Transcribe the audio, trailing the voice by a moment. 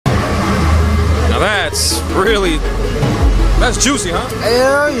That's juicy, huh?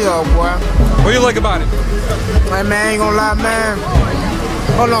 Hell yeah, boy. What do you like about it? Hey, man, I ain't gonna lie, man.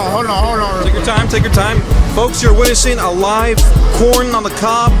 Hold on. Take your time. Folks, you're witnessing a live corn on the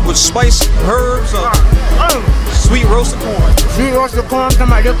cob with spiced herbs, sweet roasted corn. Sweet roasted corn,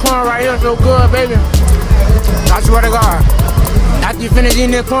 come out. This corn right here so good, baby. I swear to God. After you finish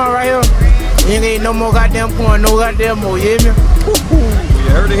eating this corn right here, you ain't eat no more goddamn corn, no goddamn more, you hear me? You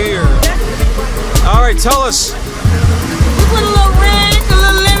heard it here. All right, tell us. We put a little ranch, a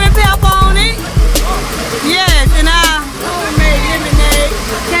little lemon pepper on it. Yes, and our homemade lemonade.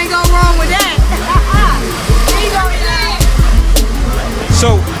 Can't go wrong with that.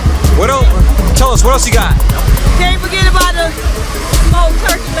 So, what else? Tell us, what else you got? Can't forget about the smoked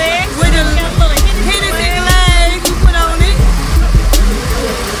turkey legs with the Hennessy legs we put on it.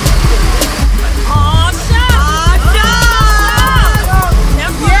 Oh, shucks!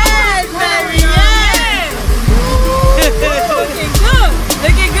 Yes, baby, yes!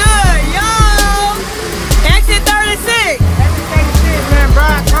 Looking good, yo! Exit 36. Man,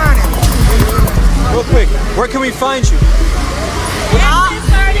 Broward County. Real quick, where can we find you?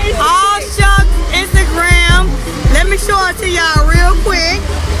 All Shucks Instagram. Let me show it to y'all real quick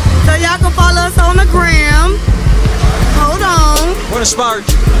so y'all can follow us on the gram. Hold on. What inspired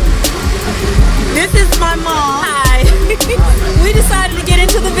you? This is my mom. Hi. We decided to get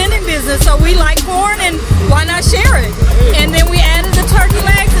into the vending business, so we like corn and why not share it? And then we added the turkey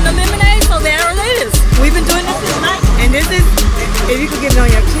legs and the lemonade, so there it is. We've been doing this since night. And this is, if you could get it on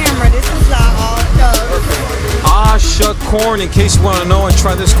your camera, this is our All Shucks. Shuck corn, in case you want to know and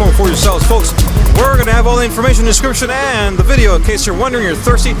try this corn for yourselves. Folks, we're going to have all the information in the description and the video in case you're wondering, you're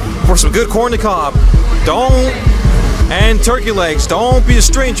thirsty for some good corn to cob. And turkey legs. Don't be a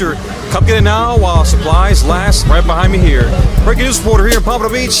stranger. Come get it now while supplies last. Right behind me here. Breaking news reporter here in Pompano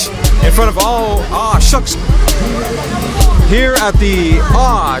Beach in front of all Shucks. Here at the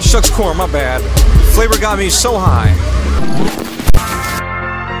Shucks corn, my bad. Flavor got me so high.